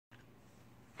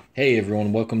Hey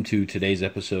everyone, welcome to today's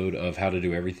episode of How to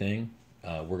Do Everything.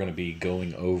 We're going to be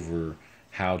going over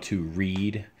how to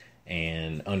read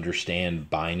and understand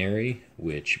binary,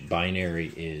 which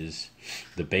binary is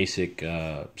the basic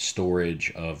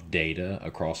storage of data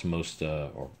across most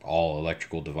or all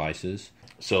electrical devices.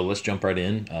 So let's jump right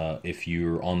in. If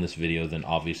you're on this video, then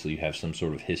obviously you have some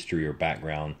sort of history or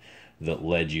background that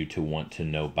led you to want to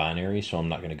know binary. So I'm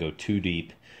not going to go too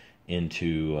deep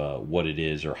into what it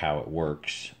is or how it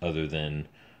works, other than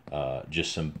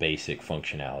just some basic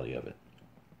functionality of it.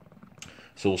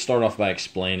 So we'll start off by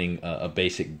explaining a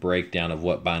basic breakdown of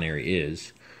what binary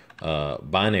is.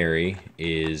 Binary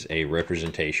is a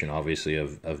representation, obviously,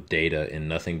 of data in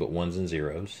nothing but ones and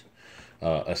zeros.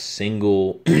 A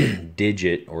single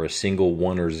digit or a single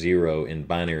 1 or 0 in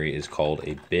binary is called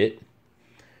a bit.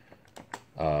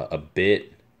 A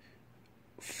bit,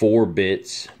 4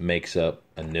 bits makes up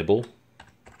a nibble.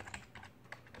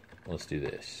 Let's do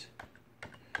this.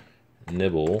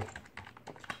 Nibble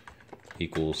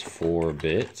equals 4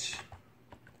 bits.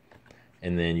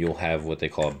 And then you'll have what they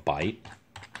call a byte.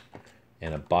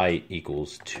 And a byte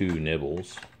equals 2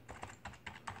 nibbles,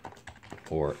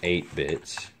 or 8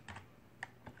 bits.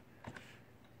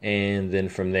 And then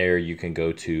from there you can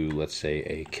go to, let's say,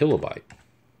 a kilobyte.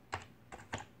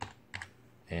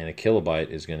 And a kilobyte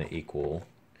is going to equal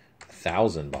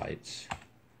 1,000 bytes,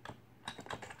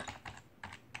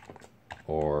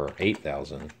 or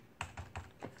 8,000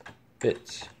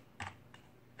 bits.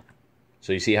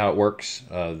 So you see how it works?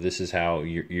 This is how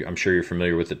I'm sure you're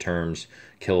familiar with the terms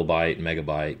kilobyte,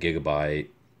 megabyte, gigabyte,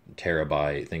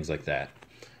 terabyte, things like that.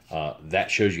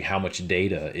 That shows you how much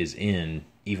data is in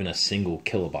even a single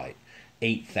kilobyte,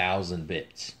 8,000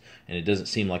 bits. And it doesn't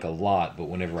seem like a lot, but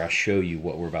whenever I show you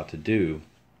what we're about to do,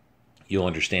 you'll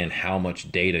understand how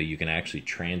much data you can actually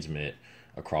transmit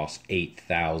across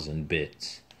 8,000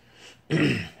 bits.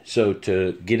 So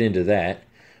to get into that,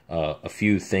 a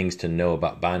few things to know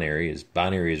about binary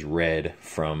is read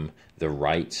from the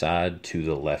right side to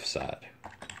the left side.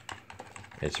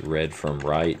 It's read from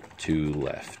right to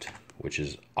left, which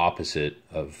is opposite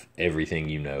of everything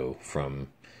you know from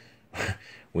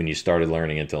when you started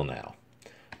learning until now.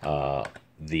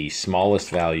 The smallest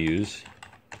values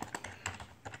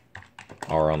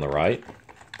are on the right,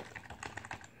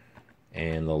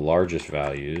 and the largest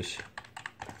values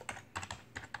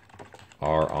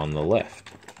are on the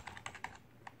left.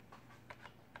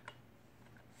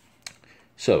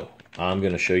 So I'm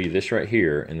going to show you this right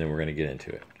here, and then we're going to get into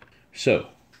it. So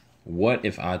what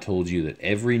if I told you that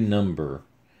every number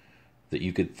that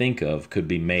you could think of could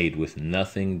be made with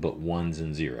nothing but ones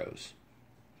and zeros?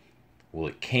 Well,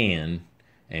 it can,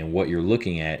 and what you're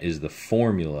looking at is the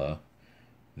formula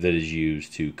that is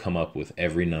used to come up with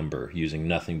every number using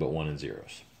nothing but 1 and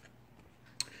zeros.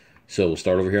 So we'll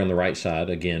start over here on the right side,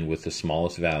 again with the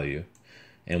smallest value,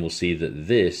 and we'll see that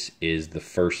this is the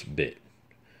first bit.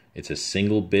 It's a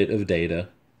single bit of data.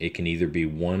 It can either be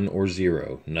 1 or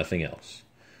 0, nothing else.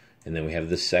 And then we have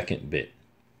the second bit,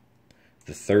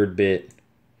 the third bit,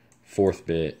 fourth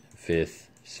bit, fifth,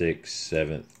 6th,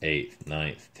 7th, 8th,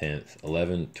 9th, 10th,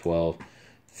 11th, 12th,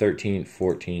 13th,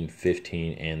 14th,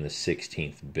 15th, and the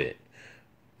 16th bit.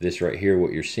 This right here,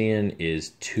 what you're seeing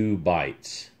is 2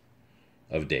 bytes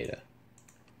of data.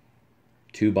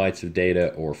 2 bytes of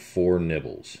data, or 4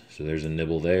 nibbles. So there's a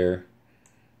nibble there,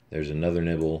 there's another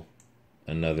nibble,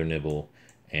 and another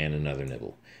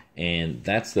nibble. And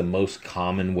that's the most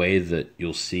common way that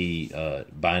you'll see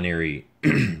binary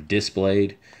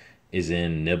displayed, is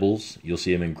in nibbles. You'll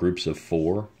see them in groups of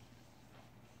 4.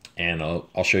 And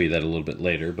I'll show you that a little bit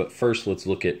later. But first, let's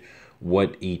look at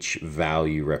what each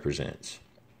value represents.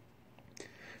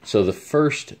 So the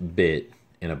first bit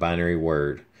in a binary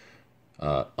word,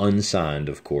 unsigned,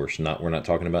 of course, we're not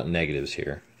talking about negatives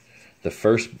here. The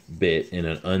first bit in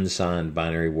an unsigned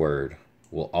binary word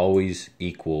will always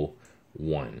equal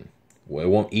 1. Well, it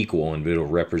won't equal 1, but it'll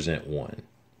represent 1.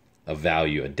 A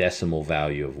value, a decimal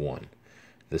value of 1.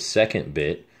 The second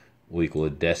bit will equal a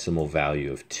decimal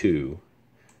value of 2.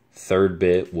 Third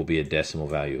bit will be a decimal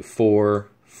value of 4.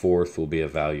 Fourth will be a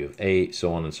value of 8,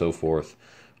 so on and so forth,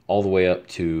 all the way up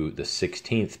to the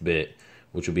 16th bit,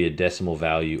 which will be a decimal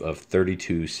value of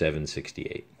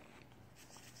 32,768.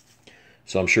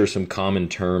 So I'm sure some common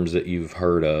terms that you've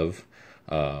heard of,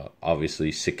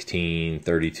 obviously 16,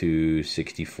 32,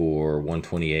 64,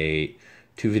 128,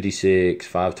 256,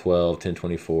 512,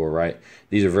 1024, right?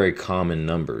 These are very common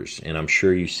numbers, and I'm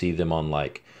sure you see them on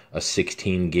like a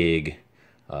 16 gig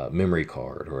memory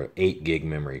card, or an 8 gig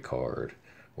memory card,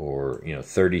 or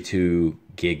 32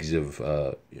 gigs of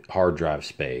hard drive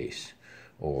space,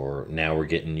 or now we're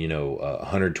getting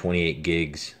 128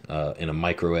 gigs in a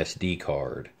micro SD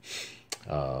card.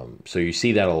 So you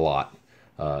see that a lot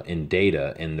in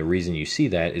data, and the reason you see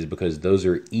that is because those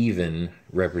are even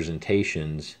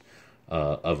representations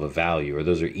of a value, or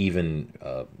those are even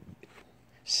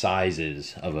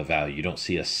sizes of a value. You don't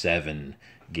see a 7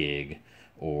 gig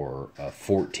or a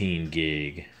 14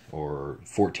 gig or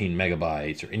 14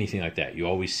 megabytes or anything like that. You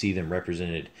always see them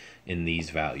represented in these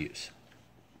values.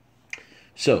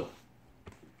 So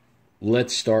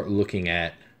let's start looking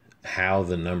at how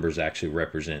the numbers actually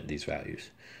represent these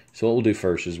values. So what we'll do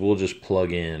first is we'll just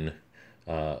plug in,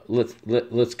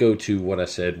 let's go to what I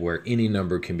said, where any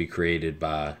number can be created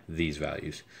by these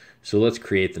values. So let's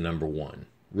create the number 1.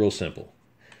 Real simple.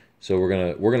 So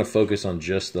we're gonna focus on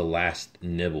just the last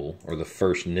nibble, or the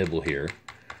first nibble here,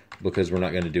 because we're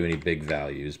not going to do any big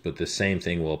values, but the same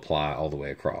thing will apply all the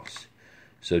way across.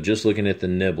 So just looking at the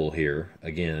nibble here,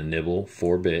 again, a nibble,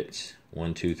 4 bits,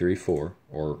 1, 2, 3, 4,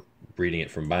 or reading it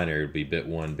from binary would be bit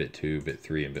 1, bit 2, bit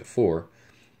 3, and bit 4.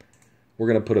 We're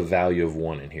going to put a value of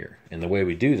 1 in here. And the way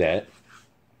we do that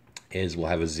is we'll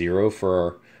have a 0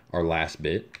 for our last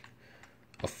bit,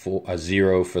 a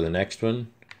 0 for the next one,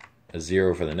 a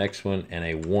 0 for the next one, and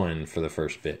a 1 for the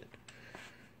first bit.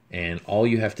 And all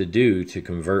you have to do to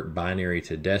convert binary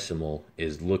to decimal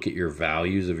is look at your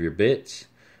values of your bits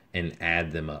and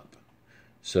add them up.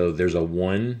 So there's a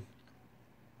 1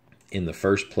 in the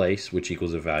first place, which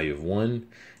equals a value of 1,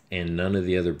 and none of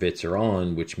the other bits are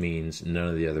on, which means none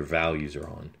of the other values are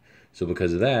on. So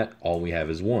because of that, all we have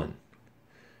is 1.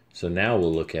 So now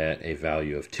we'll look at a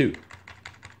value of 2.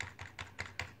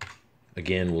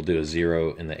 Again, we'll do a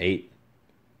 0 in the in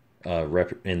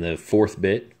the 4th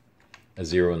bit, a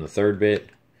 0 in the 3rd bit,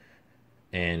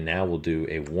 and now we'll do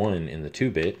a 1 in the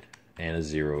 2-bit and a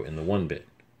 0 in the 1-bit.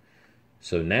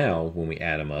 So now when we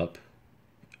add them up,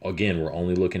 again, we're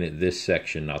only looking at this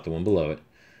section, not the one below it.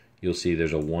 You'll see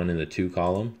there's a 1 in the 2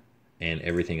 column and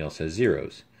everything else has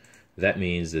zeros. That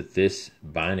means that this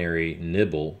binary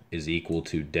nibble is equal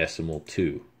to decimal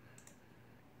 2.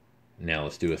 Now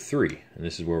let's do a 3, and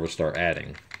this is where we'll start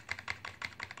adding.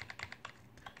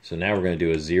 So now we're going to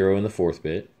do a 0 in the 4th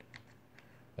bit,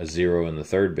 a 0 in the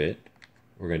 3rd bit,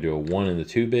 we're going to do a 1 in the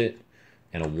 2-bit,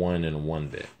 and a 1 in a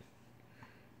 1-bit.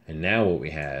 And now what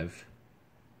we have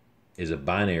is a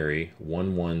binary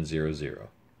 1100.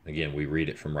 Again, we read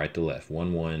it from right to left,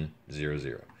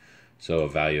 1100. So a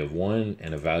value of 1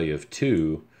 and a value of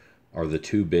 2 are the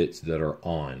 2 bits that are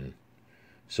on.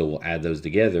 So we'll add those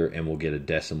together and we'll get a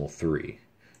decimal 3.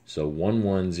 So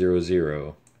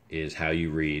 1100 is how you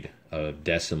read a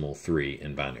decimal 3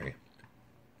 in binary.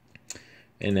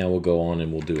 And now we'll go on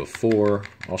and we'll do a 4.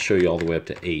 I'll show you all the way up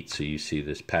to 8 so you see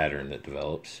this pattern that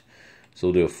develops. So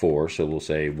we'll do a 4. So we'll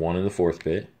say 1 in the 4th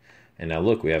bit. And now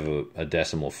look, we have a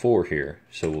decimal 4 here.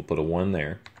 So we'll put a 1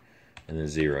 there, and then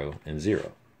 0 and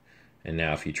 0. And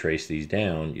now if you trace these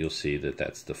down, you'll see that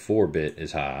that's the 4-bit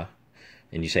is high.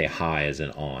 And you say high as in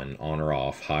on or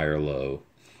off, high or low.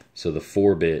 So the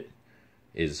 4-bit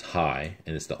is high,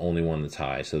 and it's the only one that's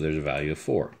high. So there's a value of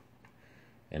 4.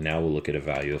 And now we'll look at a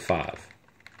value of 5.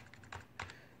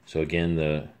 So again,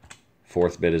 the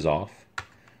 4th bit is off,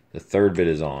 the 3rd bit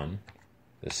is on,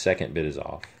 the 2nd bit is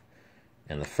off,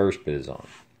 and the 1st bit is on.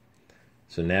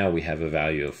 So now we have a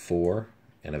value of 4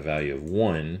 and a value of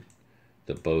 1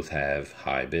 that both have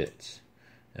high bits.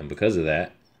 And because of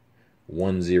that,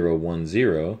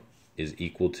 1010 is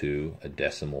equal to a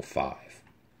decimal 5.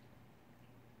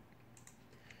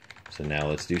 So now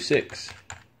let's do 6.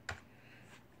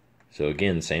 So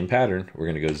again, same pattern. We're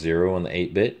going to go 0 on the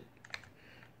 8-bit.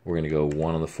 We're going to go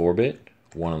 1 on the 4-bit,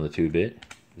 1 on the 2-bit,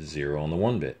 0 on the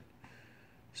 1-bit.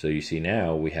 So you see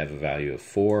now we have a value of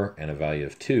 4 and a value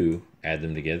of 2. Add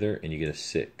them together and you get a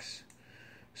 6.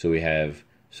 So we have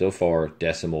so far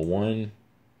decimal 1,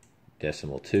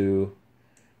 decimal 2,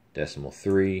 decimal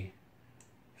 3,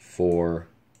 4,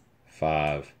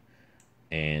 5,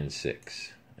 and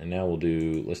 6. And now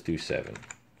let's do 7.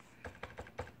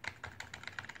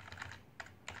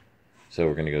 So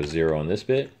we're going to go 0 on this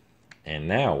bit. And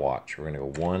now watch, we're going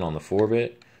to go 1 on the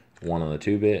 4-bit, 1 on the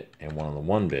 2-bit, and 1 on the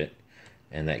 1-bit.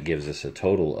 And that gives us a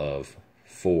total of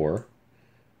 4,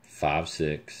 5,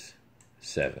 6,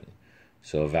 7.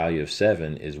 So a value of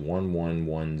 7 is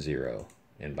 1110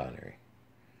 in binary.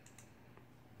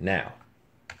 Now,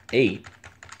 8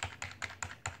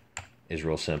 is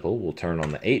real simple. We'll turn on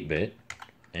the 8-bit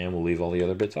and we'll leave all the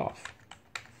other bits off.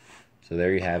 So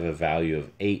there you have a value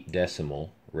of 8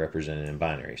 decimal represented in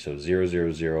binary. So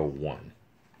 0001.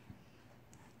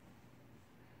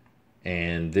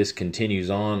 And this continues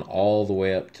on all the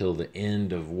way up till the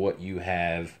end of what you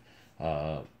have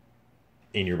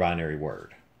in your binary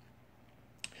word.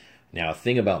 Now, a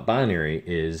thing about binary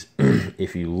is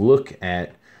if you look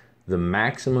at the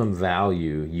maximum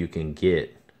value you can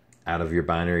get out of your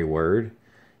binary word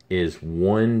is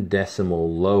 1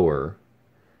 decimal lower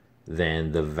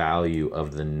than the value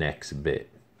of the next bit.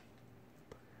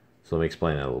 So let me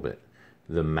explain that a little bit.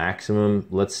 The maximum,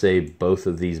 let's say both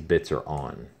of these bits are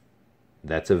on.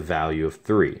 That's a value of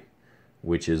 3,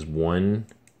 which is 1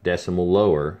 decimal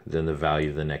lower than the value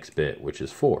of the next bit, which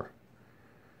is 4.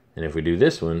 And if we do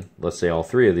this one, let's say all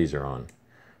 3 of these are on.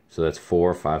 So that's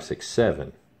 4, 5, 6,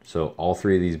 7. So all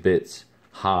 3 of these bits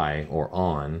high or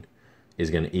on is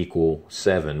going to equal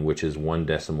 7, which is 1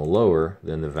 decimal lower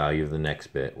than the value of the next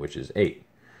bit, which is 8.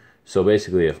 So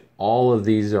basically, if all of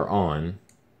these are on,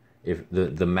 if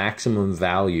the maximum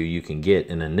value you can get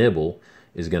in a nibble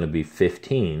is going to be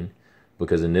 15,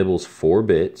 because a nibble's 4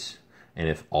 bits, and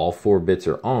if all 4 bits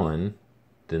are on,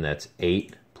 then that's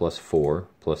 8 plus 4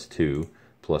 plus 2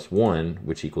 plus 1,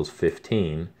 which equals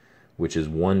 15, which is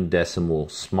 1 decimal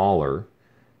smaller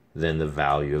than the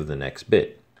value of the next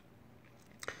bit.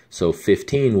 So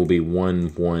 15 will be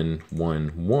 1, 1, 1,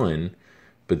 1,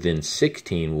 but then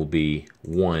 16 will be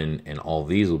 1, and all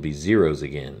these will be zeros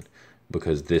again,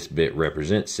 because this bit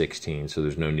represents 16, so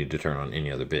there's no need to turn on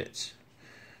any other bits.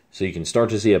 So you can start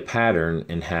to see a pattern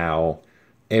in how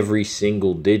every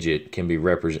single digit can be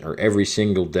represented, or every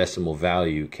single decimal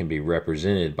value can be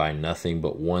represented by nothing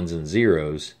but ones and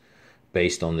zeros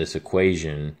based on this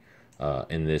equation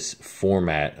in this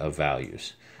format of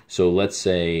values. So let's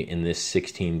say in this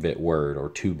 16-bit word or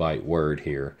 2-byte word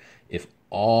here, if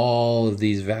all of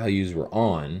these values were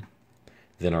on,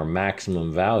 then our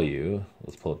maximum value,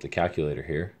 let's pull up the calculator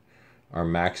here, our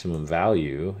maximum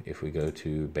value, if we go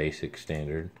to basic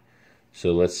standard,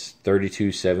 so let's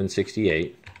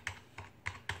 32,768,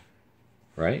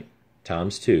 right,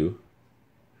 times 2,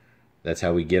 that's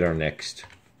how we get our next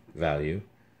value,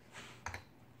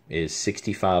 is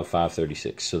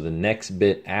 65,536. So the next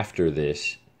bit after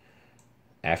this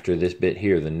bit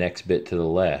here, the next bit to the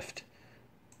left,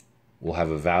 will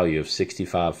have a value of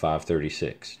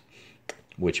 65,536,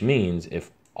 which means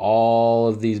if all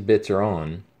of these bits are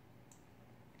on,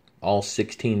 all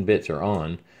 16 bits are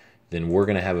on, then we're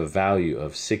going to have a value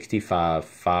of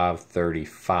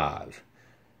 65,535,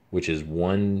 which is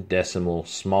 1 decimal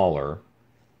smaller,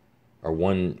 or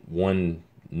one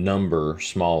number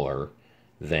smaller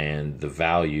than the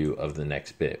value of the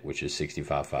next bit, which is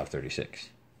 65,536.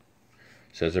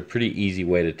 So it's a pretty easy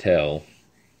way to tell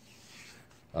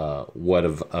what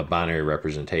a binary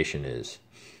representation is.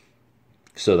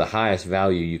 So the highest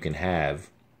value you can have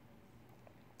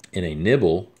in a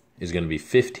nibble is going to be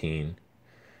 15,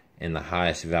 and the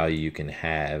highest value you can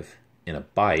have in a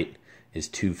byte is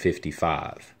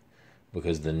 255,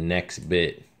 because the next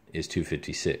bit is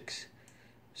 256.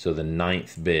 So the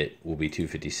 9th bit will be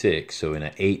 256. So in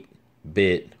an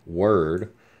 8-bit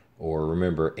word, or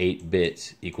remember 8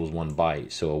 bits equals 1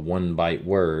 byte, so a 1-byte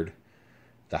word,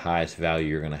 the highest value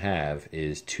you're going to have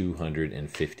is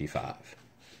 255.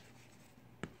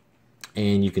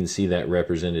 And you can see that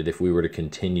represented, if we were to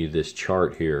continue this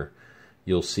chart here,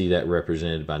 you'll see that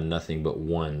represented by nothing but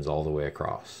ones all the way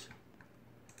across.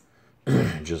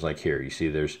 Just like here, you see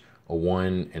there's a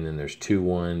 1, and then there's 2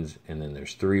 ones, and then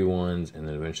there's 3 ones, and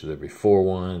then eventually there'll be 4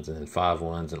 ones, and then 5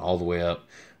 ones, and all the way up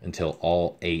until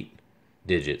all 8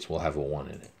 digits will have a 1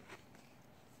 in it.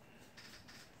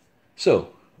 So,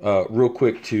 real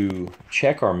quick, to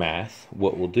check our math,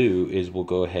 what we'll do is we'll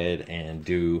go ahead and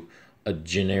do a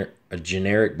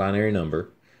generic binary number,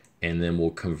 and then we'll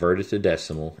convert it to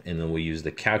decimal, and then we'll use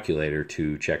the calculator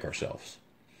to check ourselves.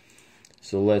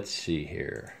 So let's see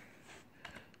here.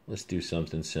 Let's do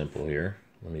something simple here.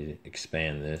 Let me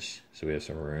expand this so we have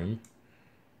some room.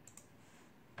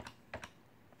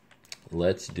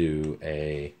 Let's do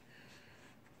a,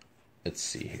 let's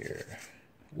see here.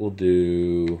 We'll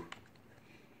do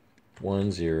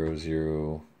 1 0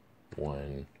 0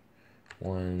 1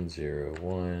 1 0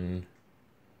 1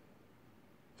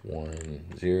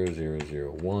 1 0 0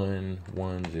 0 1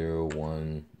 1 0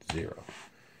 1 0.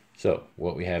 So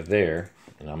what we have there,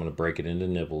 and I'm going to break it into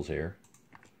nibbles here.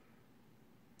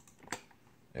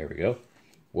 There we go.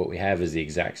 What we have is the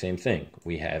exact same thing.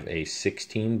 We have a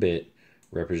 16-bit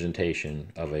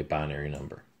representation of a binary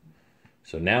number.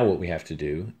 So now what we have to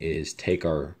do is take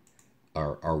our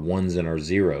ones and our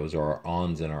zeros, or our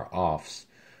ons and our offs,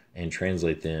 and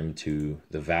translate them to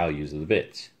the values of the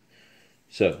bits.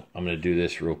 So I'm going to do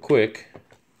this real quick.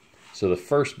 So the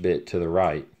first bit to the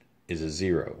right is a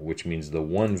 0, which means the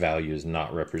 1 value is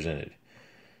not represented.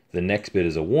 The next bit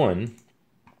is a 1,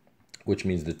 which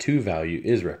means the 2 value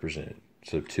is represented.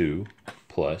 So 2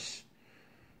 plus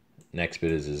Next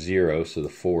bit is a 0, so the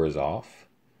 4 is off.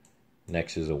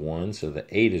 Next is a 1, so the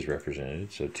 8 is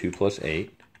represented, so 2 plus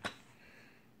 8.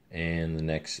 And the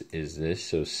next is this,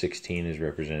 so 16 is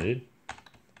represented.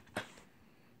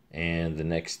 And the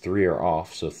next 3 are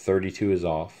off, so 32 is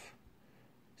off,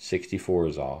 64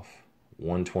 is off,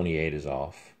 128 is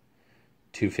off,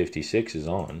 256 is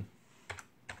on,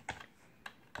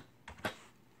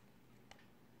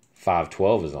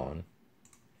 512 is on.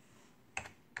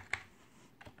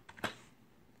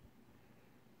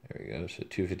 There we go, so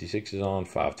 256 is on,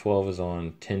 512 is on,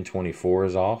 1024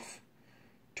 is off,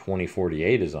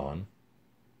 2048 is on,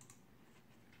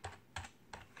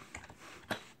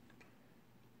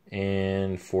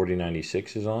 and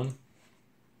 4096 is on,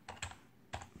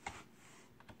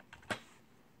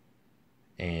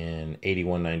 and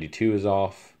 8192 is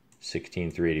off,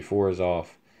 16384 is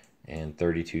off, and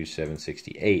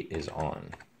 32768 is on.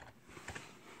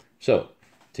 So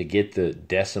to get the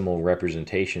decimal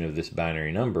representation of this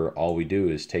binary number, all we do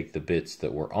is take the bits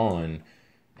that were on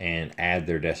and add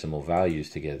their decimal values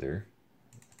together.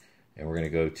 And we're going to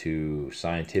go to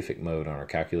scientific mode on our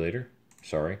calculator.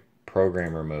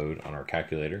 Programmer mode on our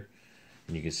calculator.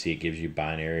 And you can see it gives you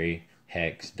binary,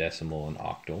 hex, decimal, and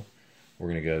octal. We're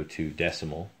going to go to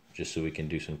decimal just so we can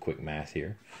do some quick math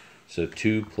here. So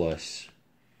 2 plus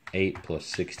 8 plus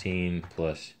 16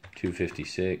 plus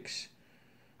 256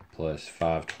 plus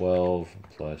 512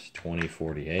 plus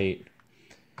 2048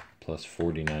 plus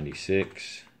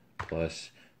 4096 plus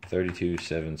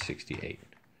 32768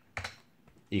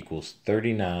 equals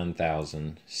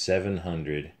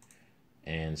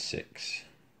 39,706.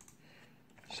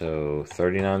 So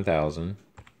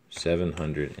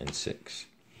 39,706.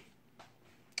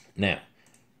 Now,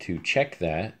 to check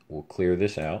that, we'll clear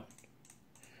this out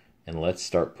and let's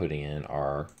start putting in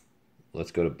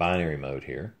let's go to binary mode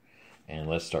here and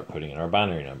let's start putting in our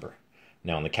binary number.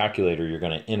 Now on the calculator, you're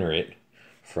going to enter it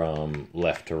from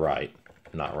left to right,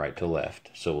 not right to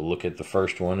left. So we'll look at the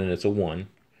first one and it's a 1,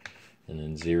 and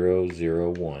then 0,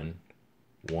 0, 1,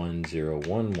 1, 0,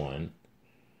 1, 1,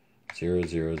 0,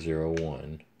 0, 0,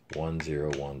 1, 1,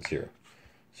 0, 1, 0.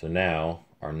 So now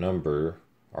our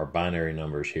binary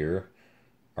numbers here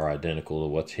are identical to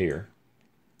what's here.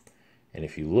 And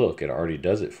if you look, it already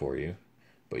does it for you,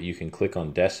 but you can click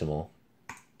on decimal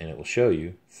and it will show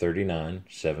you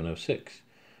 39,706,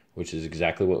 which is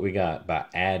exactly what we got by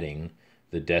adding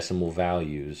the decimal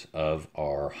values of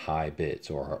our high bits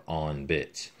or our on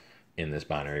bits in this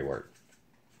binary word.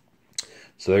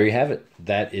 So there you have it.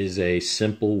 That is a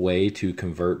simple way to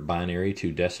convert binary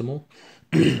to decimal.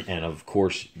 And of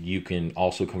course, you can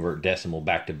also convert decimal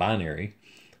back to binary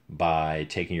by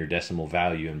taking your decimal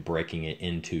value and breaking it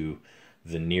into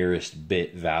the nearest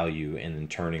bit value and then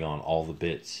turning on all the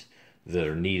bits that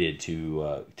are needed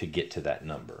to get to that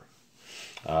number.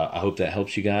 I hope that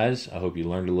helps you guys. I hope you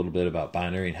learned a little bit about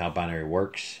binary and how binary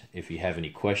works. If you have any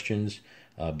questions,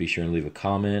 be sure and leave a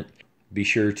comment. Be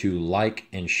sure to like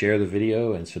and share the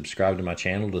video and subscribe to my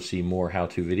channel to see more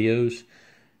how-to videos.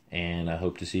 And I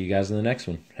hope to see you guys in the next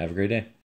one. Have a great day.